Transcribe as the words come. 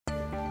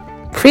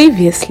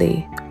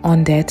Previously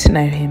on Dare to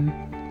Know Him.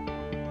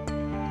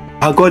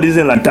 Our God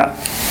isn't like that.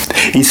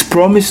 He's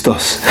promised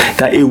us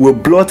that it will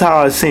blot out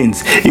our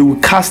sins. It will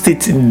cast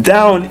it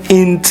down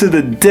into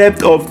the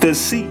depth of the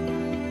sea.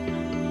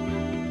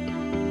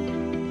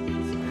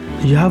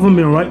 You haven't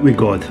been right with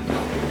God.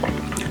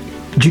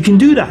 You can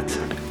do that.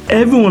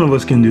 Every one of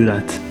us can do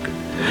that.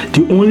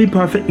 The only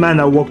perfect man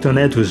that walked on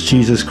earth was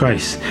Jesus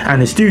Christ,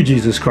 and it's still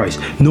Jesus Christ.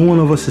 No one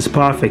of us is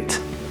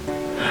perfect.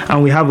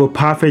 And we have a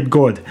perfect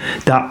God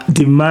that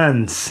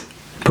demands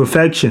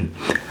perfection.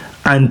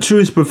 And through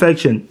his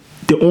perfection,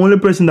 the only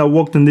person that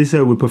walked on this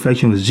earth with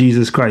perfection was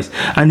Jesus Christ.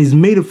 And he's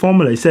made a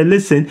formula. He said,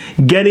 listen,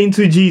 get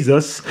into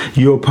Jesus,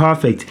 you're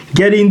perfect.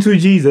 Get into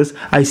Jesus,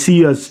 I see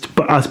you as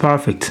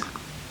perfect.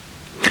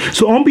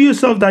 So humble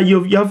yourself that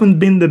you haven't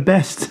been the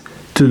best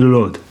to the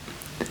Lord.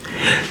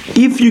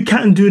 If you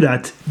can't do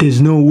that,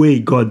 there's no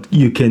way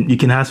you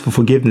can ask for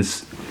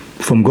forgiveness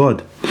from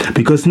God.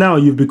 Because now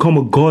you've become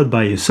a God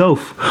by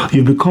yourself.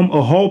 You've become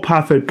a whole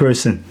perfect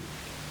person.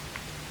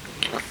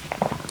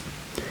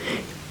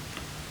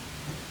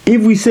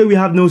 If we say we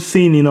have no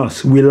sin in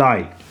us, we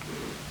lie.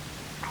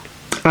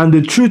 And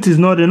the truth is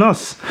not in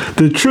us.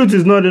 The truth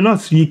is not in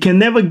us. You can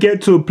never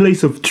get to a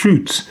place of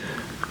truth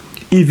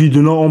if you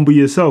do not humble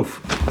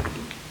yourself.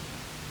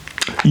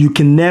 We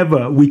can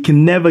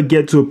never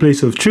get to a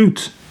place of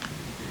truth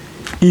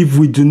if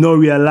we do not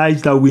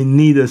realize that we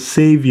need a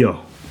Savior.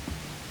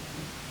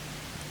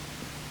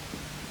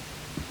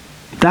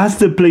 That's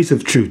the place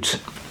of truth.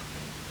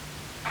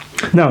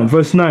 Now,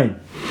 verse 9.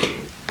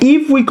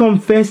 If we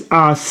confess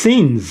our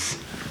sins,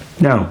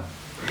 now,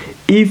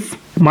 if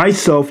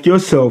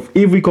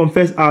we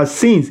confess our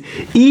sins,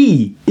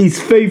 he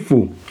is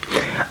faithful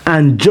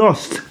and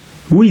just.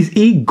 Who is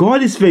he?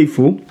 God is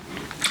faithful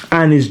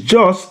and is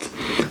just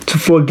to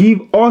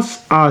forgive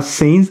us our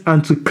sins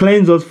and to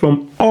cleanse us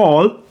from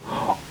all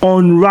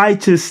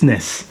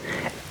unrighteousness.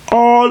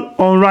 All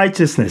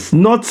unrighteousness,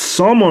 not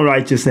some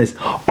unrighteousness,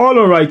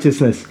 all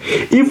unrighteousness.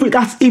 If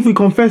we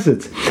confess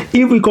it,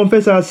 if we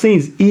confess our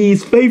sins, he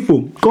is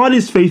faithful. God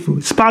is faithful.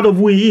 It's part of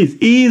who he is.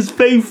 He is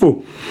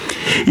faithful.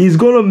 He's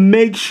going to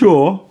make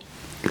sure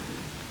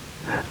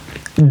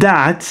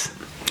that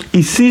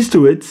he sees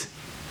to it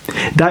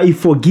that he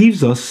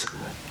forgives us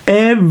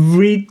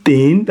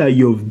everything that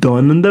you've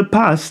done in the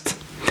past,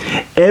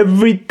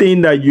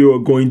 everything that you are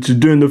going to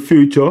do in the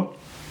future,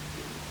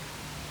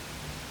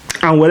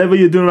 and whatever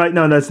you're doing right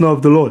now that's not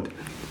of the Lord.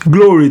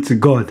 Glory to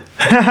God.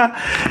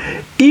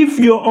 If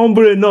you're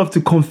humble enough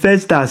to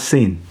confess that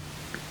sin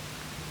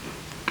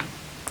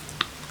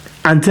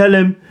and tell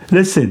him,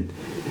 listen,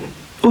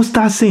 what's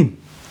that sin?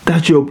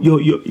 That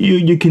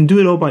you can do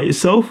it all by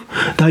yourself?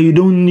 That you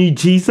don't need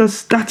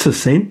Jesus? That's a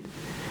sin.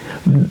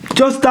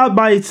 Just that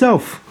by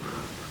itself.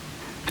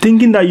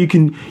 Thinking that you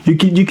can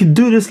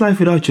do this life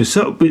without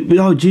yourself,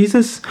 without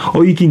Jesus,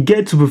 or you can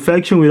get to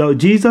perfection without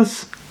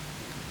Jesus.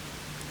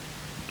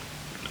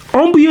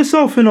 Humble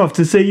yourself enough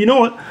to say, you know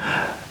what,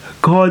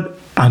 God,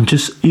 I'm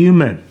just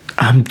human.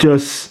 I'm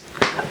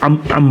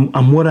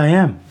what I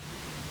am.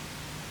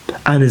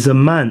 And as a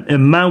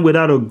man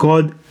without a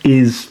God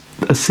is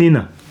a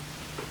sinner.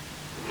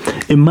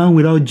 A man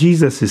without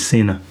Jesus is a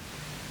sinner.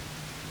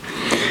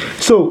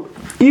 So,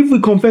 if we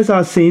confess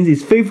our sins,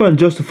 he's faithful and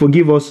just to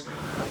forgive us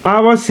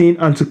our sin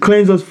and to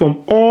cleanse us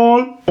from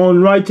all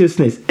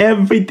unrighteousness.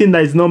 Everything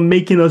that is not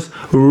making us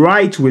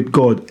right with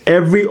God.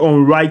 Every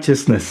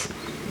unrighteousness.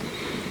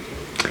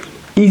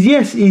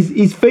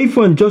 He's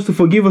faithful and just to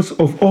forgive us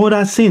of all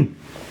that sin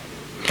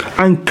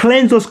and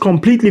cleanse us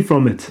completely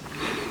from it.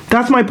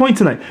 That's my point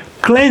tonight.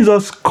 Cleanse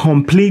us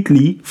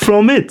completely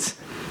from it.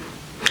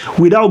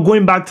 Without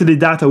going back to the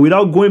data,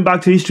 without going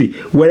back to history.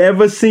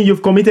 Whatever sin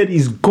you've committed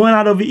is gone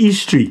out of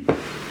history.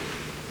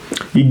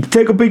 You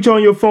take a picture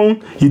on your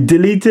phone, you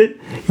delete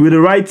it with the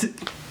right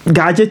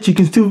gadget, you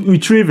can still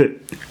retrieve it.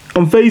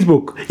 On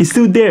Facebook, it's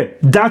still there.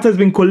 Data has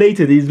been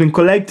collated, it's been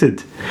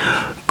collected.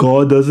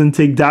 God doesn't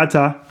take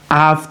data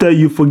after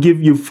you've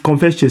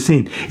confessed your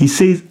sin. He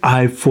says,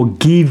 I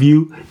forgive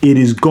you, it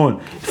is gone.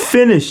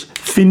 Finished,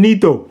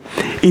 finito.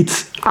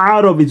 It's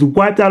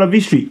wiped out of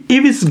history.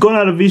 If it's gone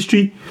out of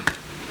history,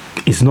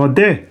 it's not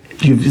there.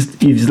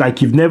 It's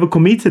like you've never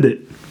committed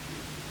it.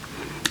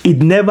 It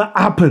never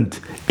happened.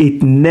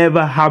 It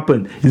never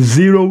happened.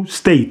 Zero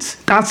states.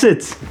 That's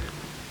it.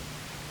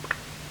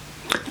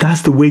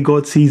 That's the way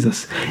God sees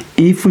us.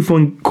 If we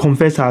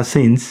confess our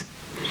sins,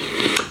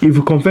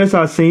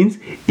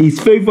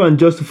 he's faithful and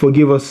just to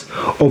forgive us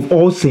of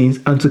all sins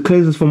and to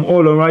cleanse us from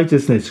all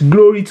unrighteousness.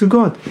 Glory to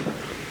God.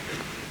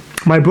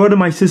 My brother,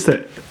 my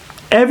sister,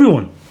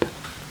 everyone,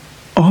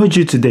 I urge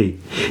you today,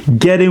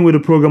 get in with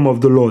the program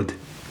of the Lord.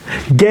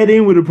 Get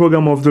in with the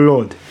program of the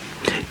Lord.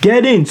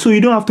 Get in, so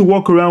you don't have to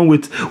walk around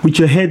with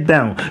your head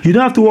down. You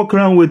don't have to walk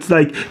around with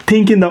like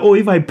thinking that, oh,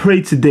 if I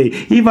pray today,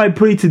 is my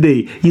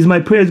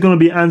prayer going to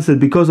be answered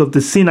because of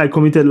the sin I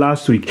committed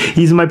last week?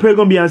 Is my prayer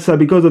going to be answered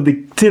because of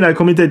the sin I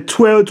committed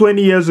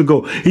 20 years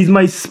ago? Is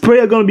my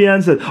prayer going to be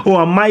answered?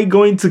 Or am I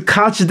going to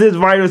catch this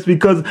virus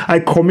because I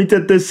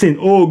committed this sin?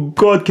 Oh,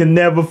 God can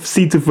never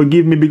see to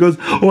forgive me because,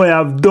 oh, I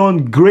have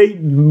done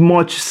great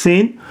much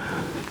sin.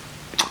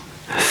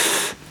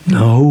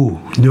 No,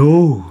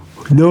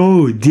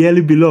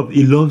 dearly beloved,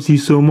 He loves you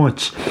so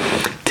much.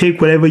 Take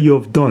whatever you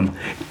have done.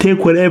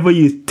 Take whatever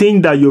you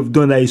think that you have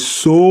done that is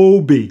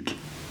so big,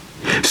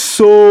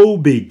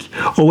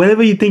 or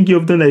whatever you think you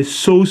have done that is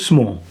so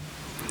small.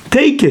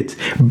 Take it,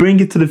 bring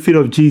it to the feet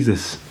of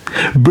Jesus.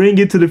 Bring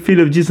it to the feet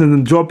of Jesus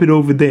and drop it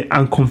over there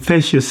and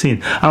confess your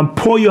sin and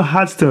pour your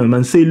hearts to Him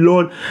and say,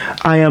 Lord,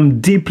 I am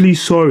deeply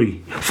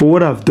sorry for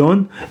what I've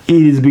done.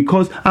 It is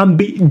because I'm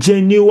being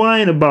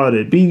genuine about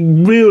it. Be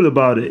real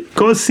about it.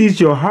 God sees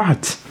your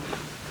heart.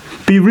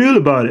 Be real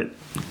about it.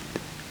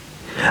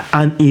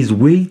 And He's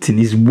waiting,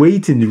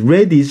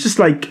 ready. It's just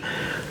like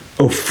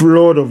a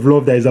flood of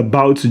love that is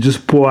about to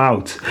just pour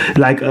out,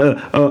 like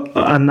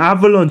an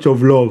avalanche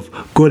of love.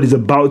 God is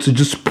about to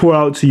just pour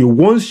out to you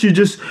once you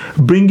just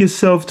bring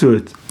yourself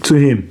to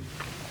Him.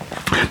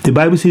 The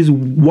Bible says,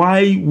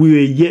 while we were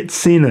yet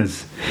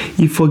sinners,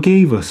 He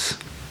forgave us.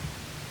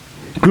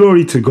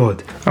 Glory to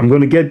God. I'm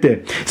going to get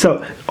there.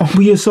 So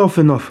humble yourself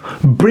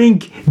enough.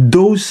 Bring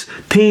those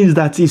things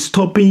that is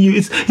stopping you.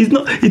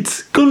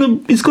 It's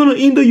gonna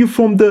hinder you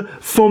from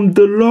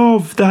the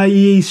love that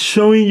He is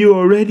showing you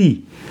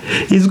already.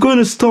 It's going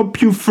to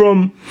stop you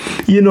from,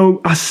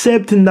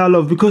 accepting that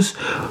love, because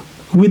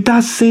with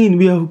that sin,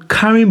 we are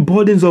carrying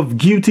burdens of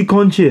guilty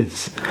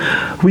conscience.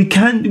 We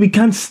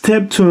can't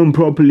step to Him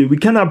properly. We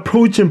can't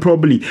approach Him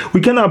properly.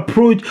 We can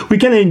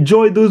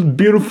enjoy those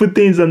beautiful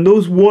things and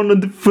those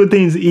wonderful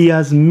things He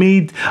has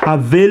made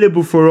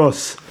available for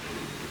us.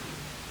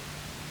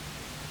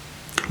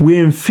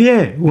 We're in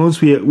fear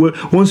once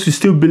we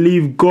still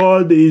believe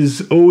God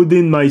is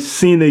holding my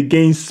sin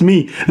against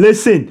me.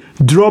 Listen,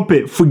 drop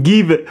it,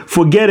 forgive it,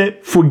 forget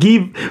it,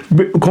 forgive,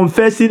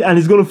 confess it, and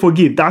He's going to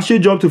forgive. That's your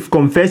job, to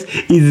confess.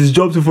 It's His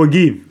job to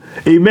forgive.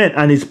 Amen.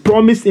 And He's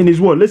promised in His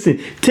word. Listen,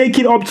 take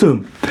it up to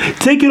Him.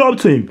 Take it up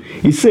to Him.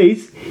 He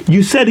says,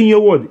 you said in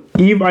your word,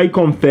 if I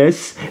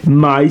confess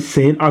my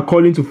sin,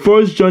 according to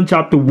 1 John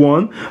chapter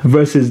 1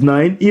 verses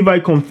 9, if I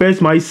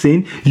confess my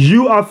sin,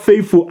 you are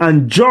faithful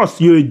and just.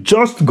 You're a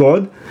just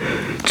God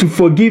to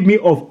forgive me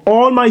of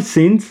all my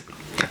sins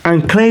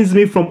and cleanse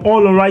me from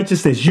all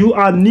unrighteousness. You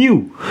are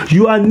new.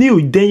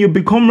 Then you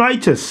become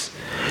righteous.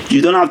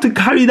 You don't have to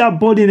carry that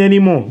burden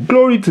anymore.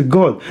 Glory to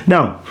God.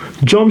 Now,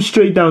 jump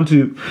straight down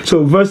to,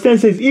 so verse 10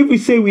 says, if we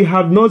say we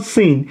have not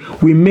sinned,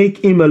 we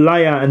make Him a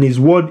liar, and His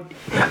word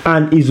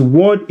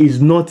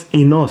is not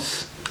in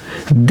us.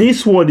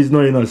 This word is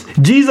not in us.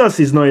 Jesus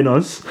is not in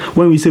us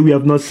when we say we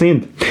have not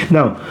sinned.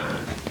 Now,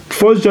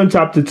 1 John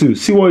chapter 2.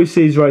 See what He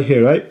says right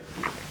here, right?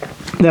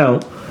 Now,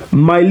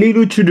 my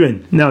little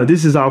children. Now,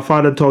 this is our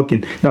Father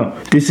talking. Now,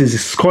 this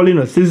is calling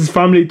us. This is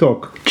family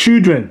talk.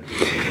 Children,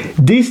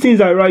 these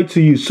things I write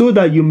to you so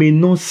that you may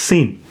not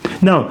sin.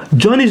 Now,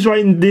 John is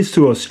writing this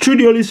to us through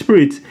the Holy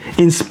Spirit,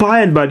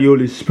 inspired by the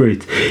Holy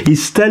Spirit.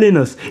 He's telling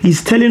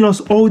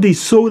us all this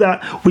so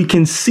that we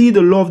can see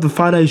the love the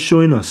Father is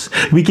showing us.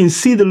 We can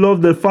see the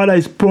love the Father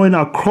is pouring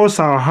across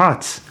our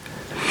hearts.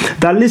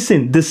 That,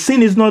 listen, the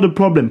sin is not the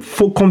problem.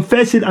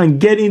 Confess it and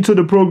get into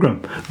the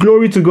program.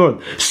 Glory to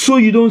God. So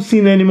you don't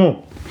sin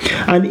anymore.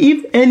 And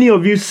if any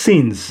of you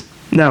sins,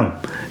 now,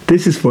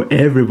 this is for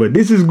everybody.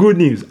 This is good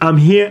news. I'm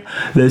here.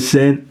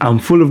 Listen, I'm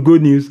full of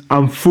good news.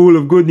 I'm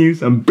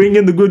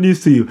bringing the good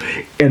news to you.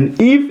 And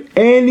if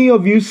any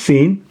of you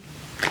sin,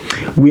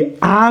 we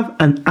have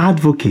an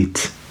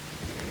advocate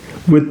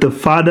with the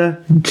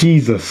Father,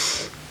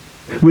 Jesus.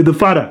 With the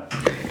Father,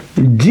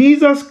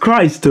 Jesus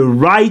Christ, the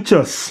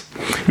righteous.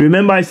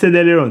 Remember I said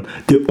earlier on,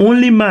 the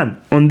only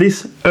man on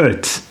this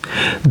earth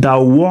that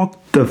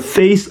walked the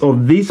face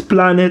of this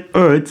planet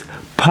earth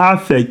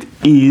perfect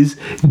is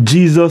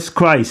Jesus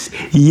Christ,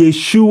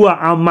 Yeshua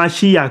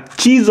HaMashiach,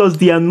 Jesus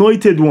the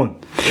anointed one.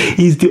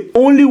 He's the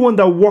only one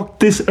that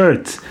walked this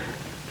earth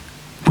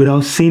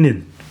without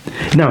sinning.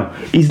 Now,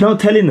 He's now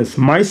telling us,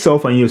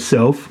 myself and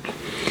yourself,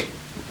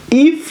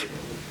 if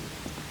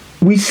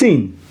we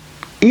sin,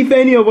 if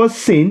any of us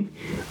sin,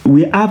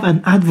 we have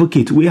an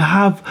advocate. We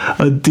have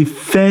a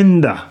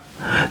defender.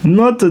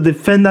 Not a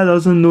defender that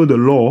doesn't know the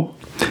law.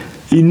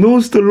 He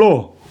knows the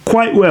law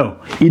quite well.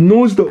 He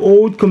knows the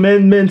old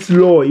commandments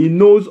law. He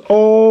knows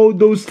all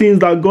those things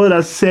that God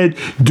has said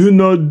do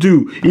not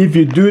do. If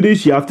you do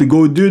this, you have to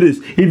go do this.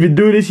 If you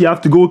do this, you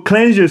have to go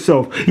cleanse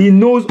yourself. He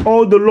knows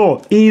all the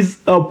law.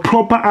 He's a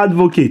proper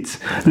advocate.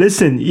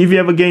 Listen, if you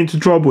ever get into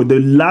trouble, the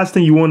last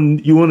thing you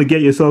want to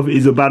get yourself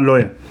is a bad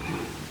lawyer.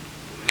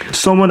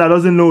 Someone that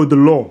doesn't know the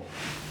law.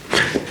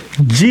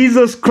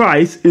 Jesus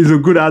Christ is a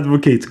good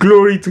advocate.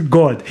 Glory to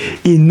God.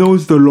 He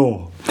knows the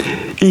law.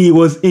 He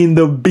was in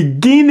the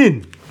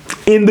beginning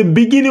In the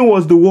beginning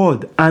was the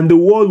Word, and the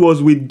Word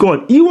was with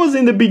God. He was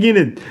in the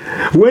beginning.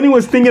 When he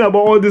was thinking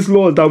about all these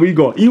laws that we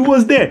got, he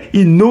was there.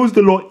 He knows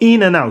the law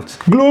in and out.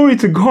 Glory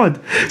to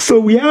God. So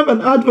we have an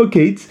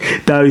advocate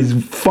that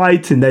is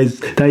fighting,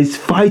 that is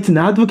fighting,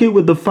 advocate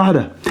with the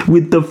Father,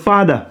 with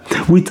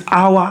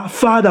our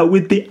Father,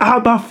 with the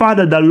Abba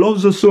Father that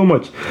loves us so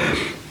much.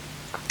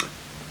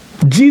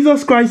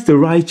 Jesus Christ, the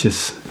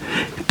righteous,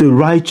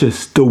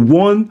 the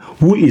one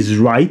who is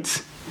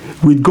right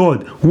with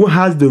God, who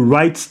has the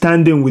right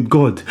standing with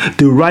God,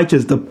 the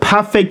righteous, the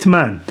perfect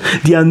man,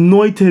 the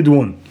anointed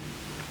one.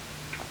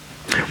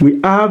 We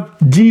have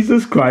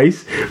Jesus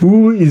Christ,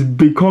 who is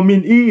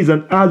he is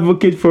an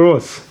advocate for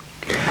us.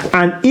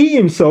 And he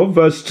himself,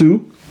 verse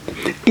 2,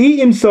 he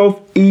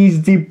himself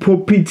is the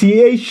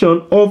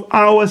propitiation of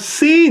our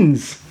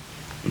sins.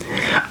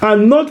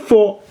 And not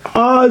for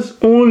us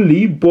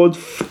only, but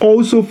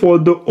also for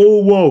the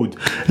whole world.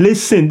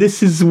 Listen,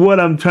 this is what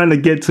I'm trying to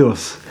get to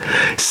us.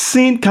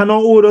 Sin cannot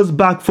hold us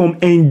back from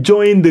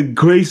enjoying the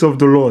grace of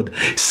the Lord.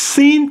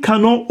 Sin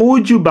cannot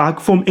hold you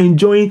back from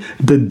enjoying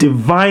the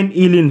divine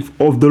healing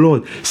of the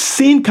Lord.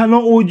 Sin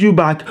cannot hold you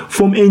back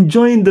from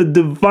enjoying the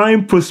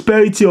divine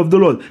prosperity of the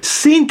Lord.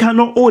 Sin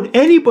cannot hold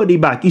anybody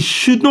back. It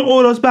should not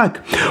hold us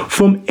back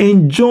from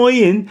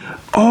enjoying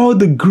all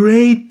the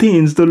great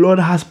things the Lord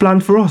has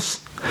planned for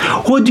us.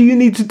 What do you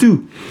need to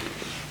do?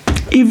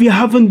 If you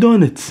haven't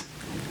done it,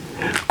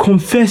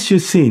 confess your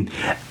sin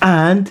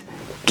and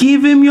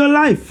give him your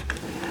life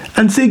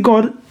and say,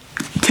 God,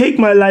 take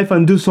my life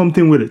and do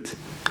something with it.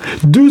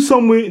 Do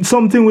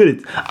something with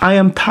it. I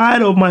am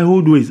tired of my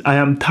old ways. I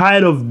am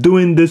tired of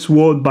doing this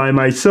world by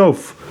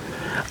myself.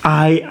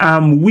 I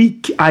am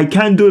weak. I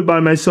can't do it by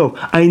myself.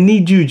 I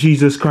need you,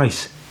 Jesus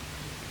Christ.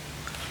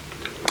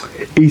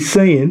 He's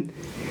saying,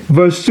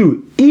 verse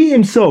 2, he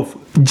himself,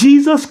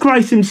 Jesus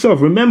Christ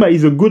himself, remember,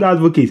 he's a good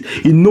advocate.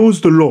 He knows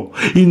the law.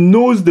 He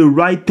knows the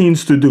right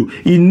things to do.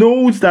 He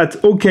knows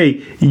that, okay,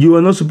 you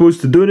are not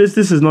supposed to do this.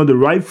 This is not the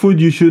right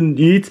food. You shouldn't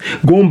eat.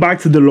 Going back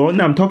to the law.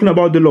 Now, I'm talking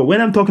about the law. When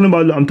I'm talking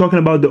about law, I'm talking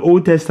about the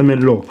Old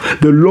Testament law.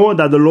 The law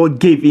that the Lord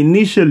gave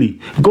initially.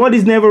 God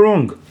is never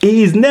wrong.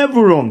 He is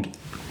never wrong.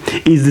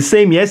 He's the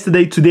same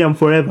yesterday, today, and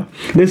forever.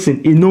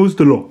 Listen, he knows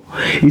the law.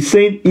 He's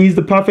saying he's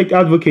the perfect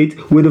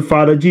advocate with the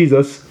Father,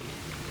 Jesus.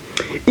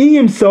 He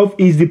himself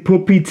is the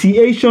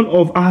propitiation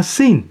of our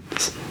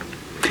sins.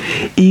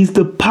 He is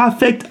the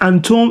perfect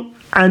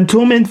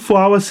atonement for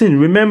our sin.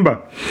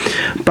 Remember,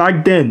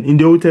 back then in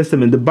the Old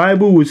Testament, the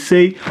Bible would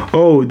say,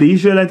 oh, the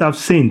Israelites have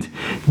sinned.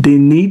 They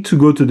need to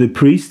go to the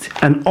priest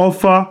and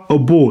offer a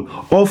bull,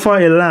 offer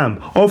a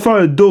lamb, offer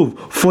a dove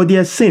for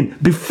their sin.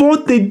 Before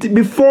they do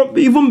that,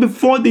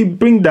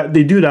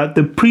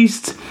 the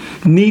priest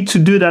need to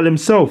do that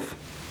himself.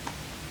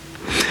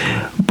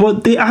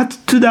 But they had to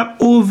do that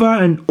over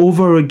and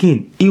over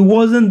again. It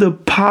wasn't the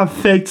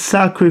perfect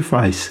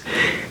sacrifice.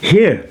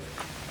 Here,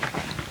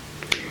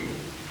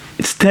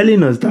 it's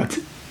telling us that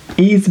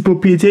he is the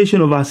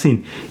propitiation of our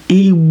sin.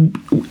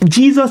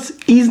 Jesus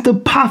is the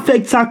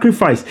perfect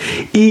sacrifice.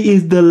 He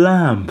is the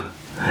lamb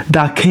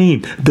that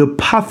came, the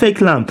perfect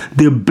lamb,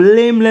 the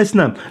blameless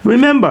lamb.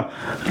 Remember,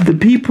 the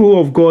people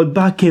of God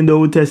back in the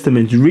Old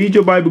Testament, read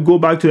your Bible, go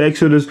back to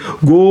Exodus,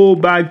 go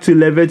back to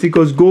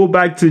Leviticus, go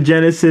back to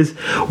Genesis.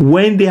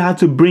 When they had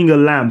to bring a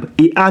lamb,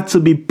 it had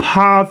to be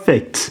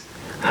perfect.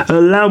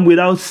 A lamb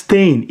without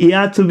stain. It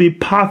had to be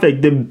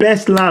perfect, the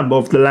best lamb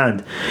of the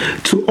land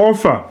to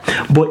offer.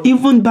 But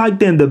even back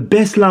then, the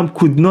best lamb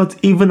could not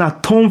even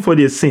atone for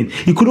their sin.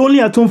 It could only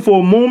atone for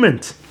a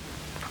moment.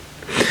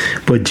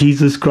 But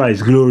Jesus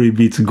Christ, glory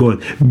be to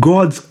God,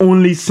 God's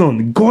only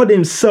Son, God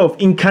himself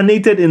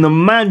incarnated in the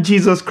man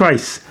Jesus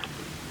Christ,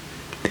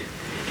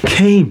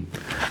 came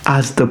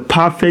as the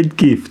perfect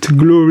gift.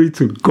 Glory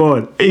to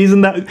God.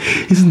 Isn't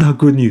that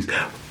good news?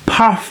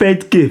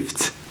 Perfect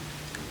gift.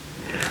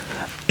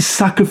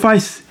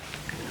 Sacrifice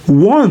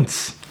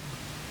once.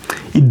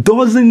 It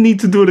doesn't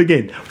need to do it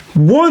again.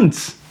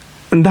 Once.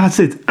 And that's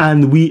it.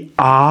 And we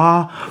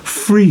are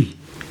free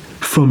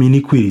from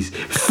iniquities,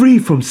 free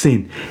from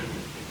sin.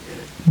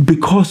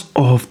 Because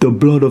of the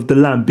blood of the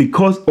Lamb,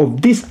 because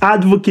of this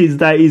advocate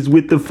that is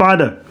with the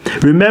Father.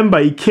 Remember,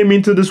 he came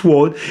into this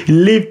world, he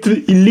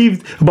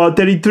lived about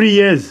 33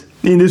 years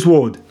in this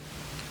world,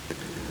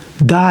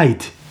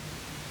 died,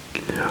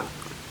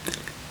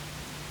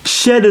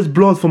 shed his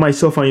blood for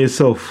myself and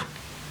yourself,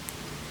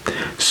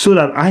 so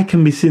that I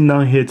can be sitting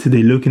down here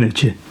today looking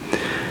at you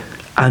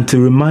and to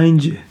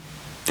remind you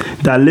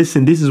that,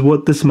 listen, this is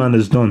what this man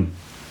has done.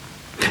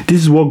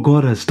 This is what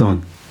God has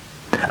done.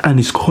 And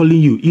he's calling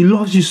you. He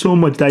loves you so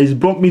much that he's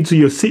brought me to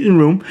your sitting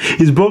room.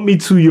 He's brought me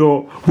to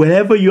your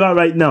wherever you are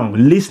right now,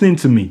 listening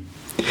to me.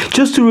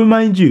 Just to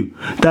remind you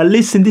that,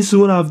 listen, this is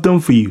what I've done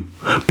for you.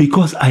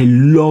 Because I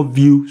love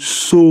you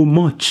so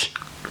much.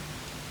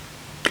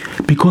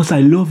 Because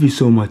I love you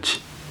so much.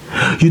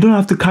 You don't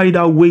have to carry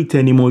that weight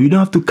anymore. You don't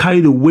have to carry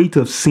the weight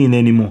of sin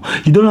anymore.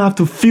 You don't have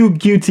to feel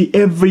guilty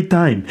every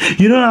time.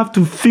 You don't have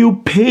to feel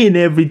pain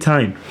every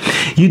time.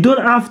 You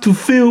don't have to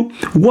feel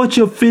what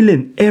you're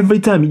feeling every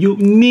time. You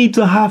need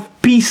to have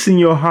peace in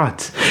your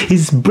heart.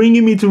 He's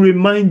bringing me to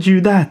remind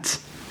you that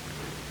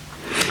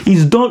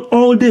He's done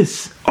all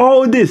this,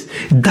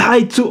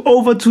 died to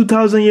over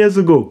 2,000 years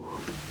ago.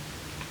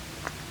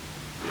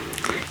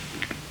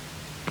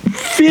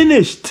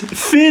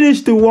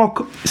 Finished the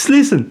work.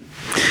 Listen,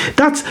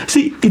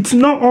 it's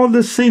not all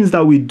the sins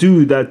that we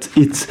do that's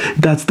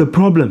the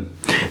problem.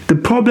 The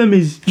problem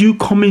is you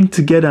coming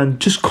together and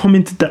just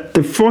coming to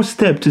the first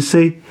step to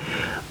say,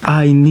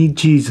 I need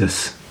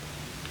Jesus.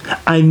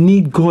 I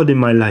need God in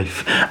my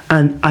life,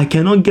 and I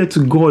cannot get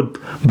to God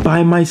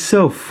by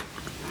myself.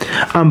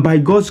 And by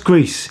God's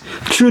grace,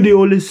 through the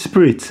Holy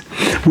Spirit,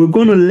 we're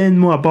going to learn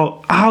more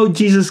about how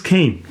Jesus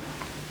came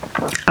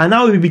and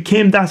how He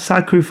became that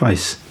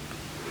sacrifice,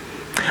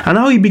 and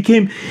how He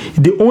became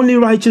the only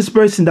righteous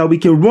person that we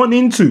can run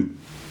into,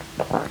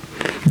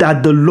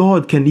 that the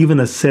Lord can even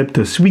accept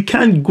us. We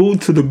can't go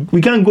to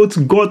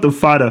God the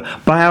Father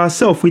by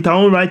ourselves with our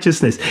own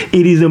righteousness.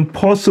 It is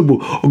impossible.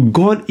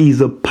 God is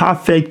a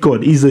perfect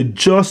God. He's a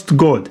just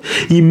God.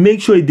 He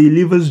makes sure He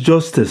delivers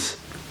justice.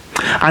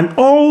 And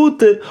all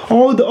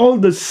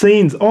the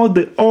sins, all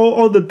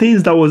the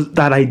things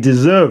that I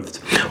deserved,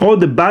 all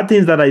the bad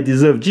things that I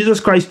deserved, Jesus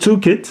Christ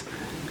took it.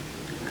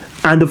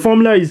 And the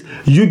formula is,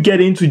 you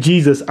get into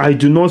Jesus. I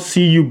do not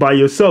see you by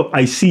yourself.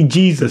 I see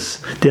Jesus.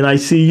 Then I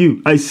see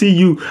you. I see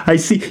you.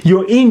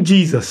 You're in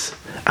Jesus.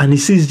 And He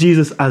sees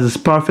Jesus as His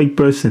perfect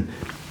person.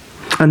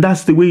 And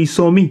that's the way He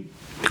saw me.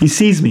 He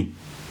sees me.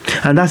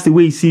 And that's the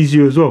way He sees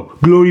you as well.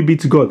 Glory be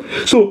to God.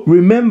 So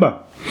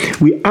remember,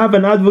 we have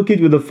an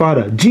advocate with the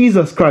Father,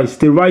 Jesus Christ,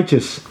 the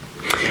righteous.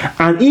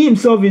 And He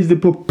Himself is the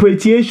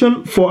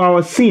propitiation for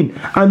our sin,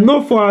 and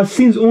not for our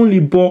sins only,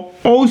 but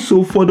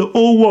also for the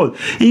whole world.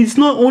 It's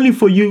not only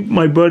for you,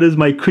 my brothers,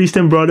 my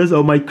Christian brothers,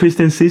 or my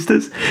Christian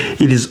sisters.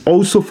 It is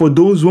also for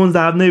those ones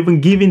that have not even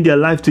given their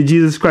life to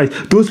Jesus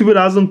Christ. Those people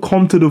that hasn't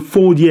come to the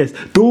fold yet.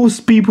 Those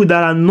people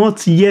that are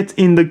not yet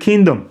in the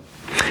kingdom.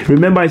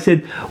 Remember, I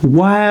said,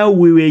 while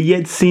we were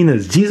yet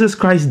sinners, Jesus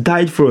Christ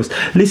died for us.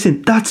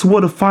 Listen, that's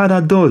what a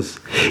father does.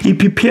 He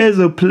prepares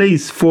a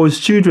place for His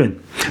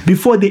children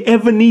before they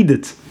ever need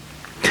it.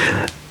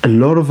 A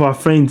lot of our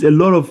friends, a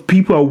lot of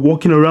people are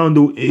walking around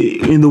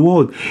in the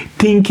world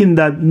thinking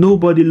that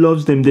nobody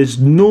loves them. There's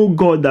no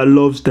God that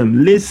loves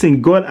them.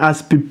 Listen, God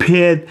has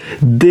prepared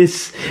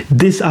this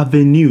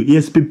avenue. He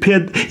has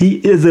prepared. He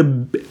is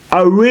an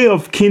array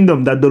of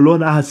kingdom that the Lord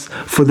has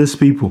for these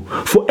people,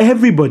 for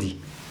everybody.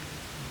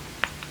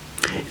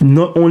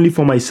 Not only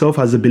for myself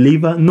as a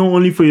believer, not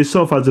only for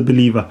yourself as a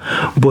believer,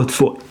 but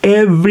for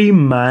every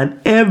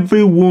man,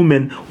 every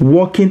woman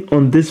walking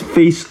on this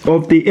face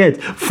of the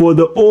earth, for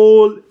the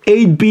whole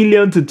 8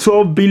 billion to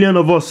 12 billion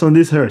of us on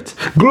this earth.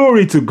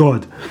 Glory to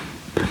God.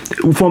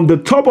 From the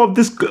top of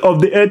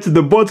the earth to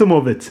the bottom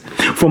of it,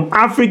 from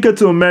Africa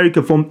to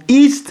America, from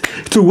east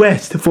to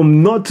west,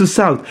 from north to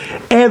south,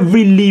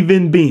 every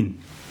living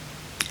being,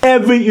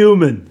 every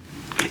human,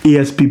 He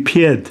has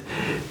prepared.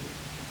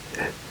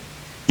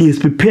 He has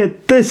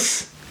prepared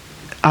this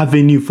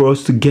avenue for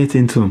us to get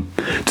into Him,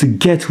 to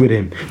get with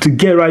Him, to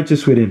get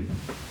righteous with Him.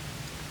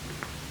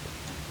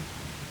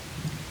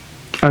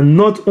 And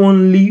not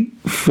only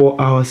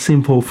for our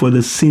sin, but for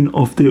the sin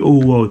of the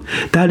whole world.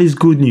 That is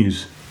good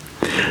news.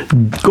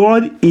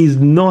 God is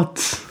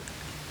not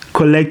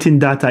collecting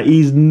data. He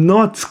is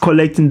not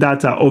collecting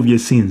data of your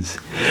sins.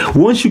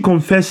 Once you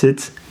confess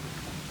it,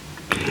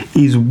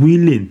 He is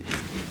willing,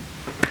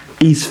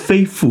 He is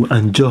faithful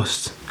and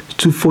just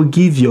to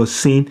forgive your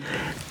sin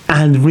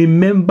and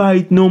remember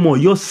it no more.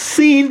 Your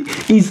sin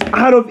is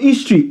out of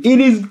history. It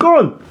is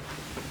gone.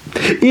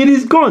 It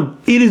is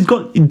gone. It is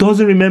gone. It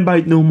doesn't remember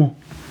it no more.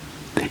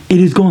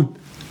 It is gone.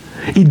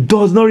 It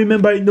does not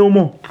remember it no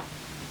more.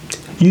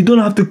 You don't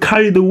have to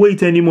carry the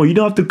weight anymore. You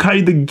don't have to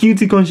carry the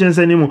guilty conscience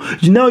anymore.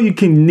 Now you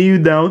can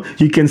kneel down,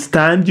 you can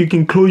stand, you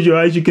can close your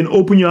eyes, you can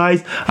open your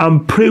eyes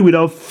and pray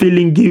without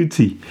feeling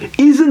guilty.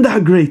 Isn't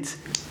that great?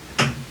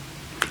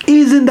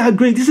 Isn't that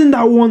great? Isn't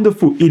that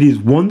wonderful? It is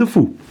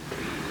wonderful.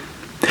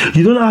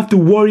 You don't have to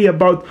worry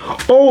about,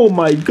 oh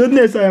my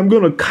goodness, I am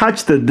going to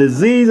catch the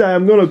disease. I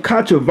am going to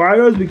catch a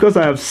virus because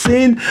I have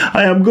sinned.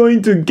 I am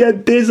going to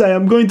get this. I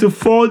am going to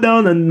fall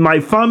down and my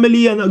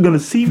family are not going to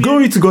see me.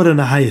 Glory to God in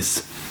the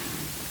highest.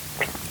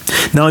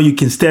 Now you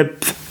can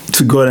step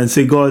to God and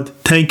say, God,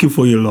 thank you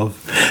for your love.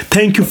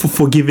 Thank you for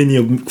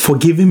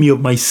forgiving me of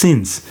my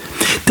sins.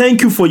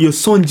 Thank you for your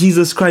Son,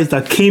 Jesus Christ,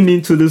 that came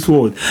into this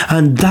world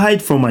and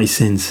died for my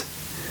sins.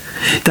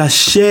 That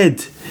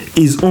shed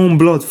His own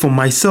blood for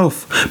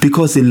myself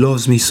because He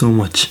loves me so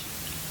much.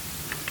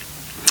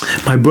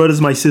 My brothers,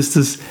 my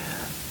sisters,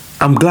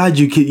 I'm glad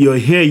you're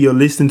here, you're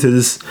listening to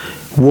this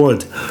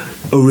word.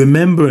 A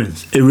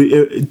remembrance,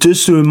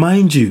 just to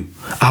remind you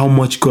how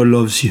much God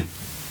loves you.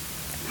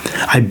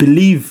 I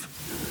believe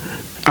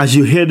as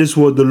you hear this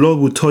word, the Lord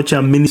will touch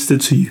and minister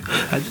to you.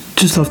 I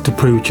just love to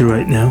pray with you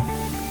right now.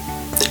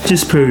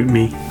 Just pray with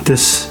me,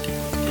 just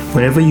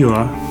wherever you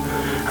are,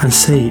 and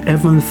say,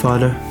 Heavenly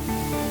Father,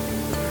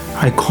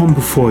 I come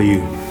before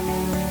you.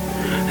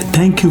 I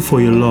thank you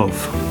for your love.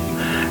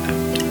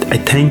 I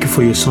thank you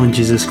for your Son,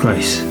 Jesus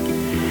Christ.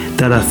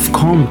 that have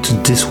come to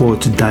this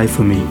world to die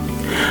for me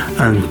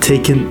and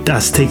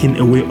has taken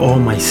away all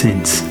my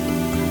sins.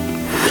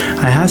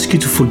 I ask you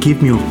to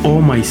forgive me of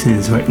all my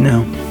sins right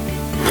now.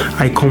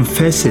 I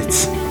confess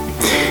it.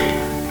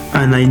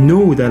 And I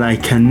know that I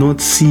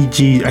cannot see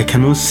Jesus, I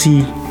cannot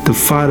see the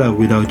Father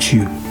without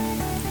you.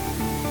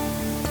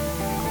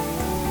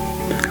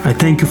 I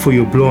thank you for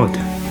your blood.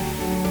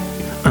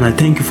 And I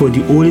thank you for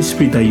the Holy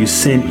Spirit that you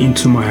send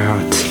into my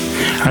heart.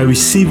 I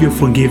receive your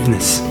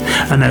forgiveness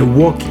and I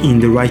walk in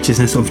the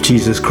righteousness of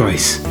Jesus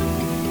Christ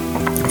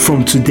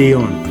from today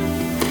on.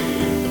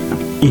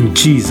 In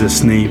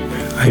Jesus' name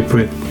I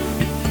pray.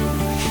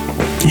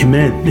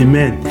 Amen.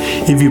 Amen.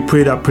 If you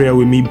pray that prayer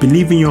with me,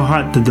 believe in your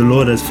heart that the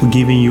Lord has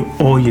forgiven you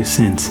all your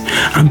sins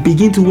and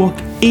begin to walk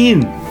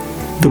in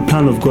the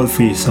plan of God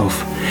for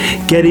yourself.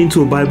 Get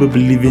into a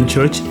Bible-believing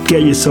church,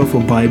 get yourself a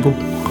Bible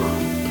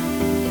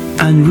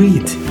and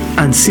read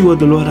and see what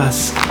the Lord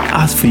has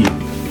asked for you.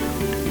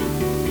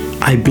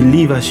 I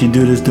believe as you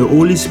do this, the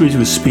Holy Spirit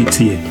will speak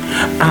to you.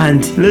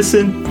 And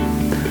listen,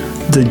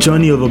 the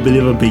journey of a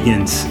believer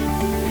begins.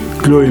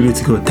 Glory be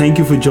to God. Thank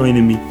you for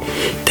joining me.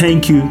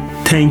 Thank you.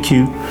 Thank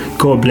you.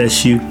 God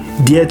bless you.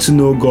 Dare to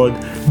know God.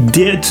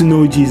 Dare to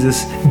know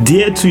Jesus.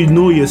 Dare to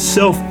know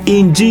yourself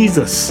in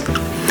Jesus.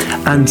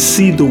 And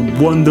see the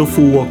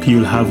wonderful work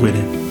you'll have with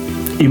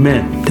Him.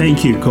 Amen.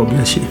 Thank you. God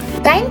bless you.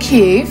 Thank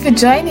you for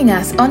joining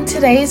us on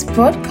today's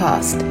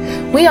broadcast.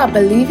 We are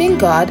believing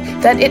God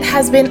that it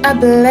has been a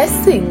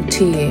blessing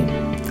to you.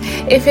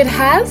 If it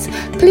has,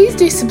 please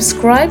do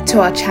subscribe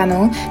to our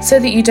channel so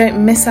that you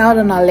don't miss out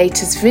on our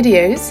latest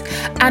videos,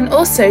 and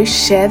also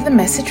share the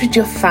message with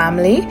your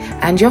family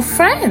and your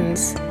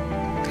friends.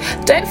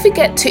 Don't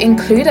forget to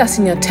include us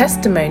in your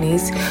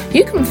testimonies.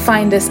 You can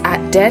find us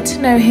at Dare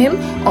to Know Him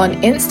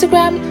on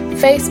Instagram,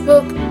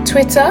 Facebook,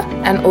 Twitter,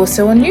 and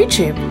also on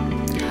YouTube.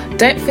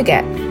 Don't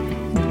forget,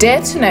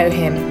 dare to know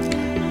Him,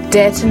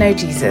 dare to know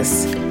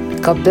Jesus.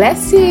 God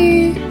bless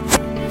you.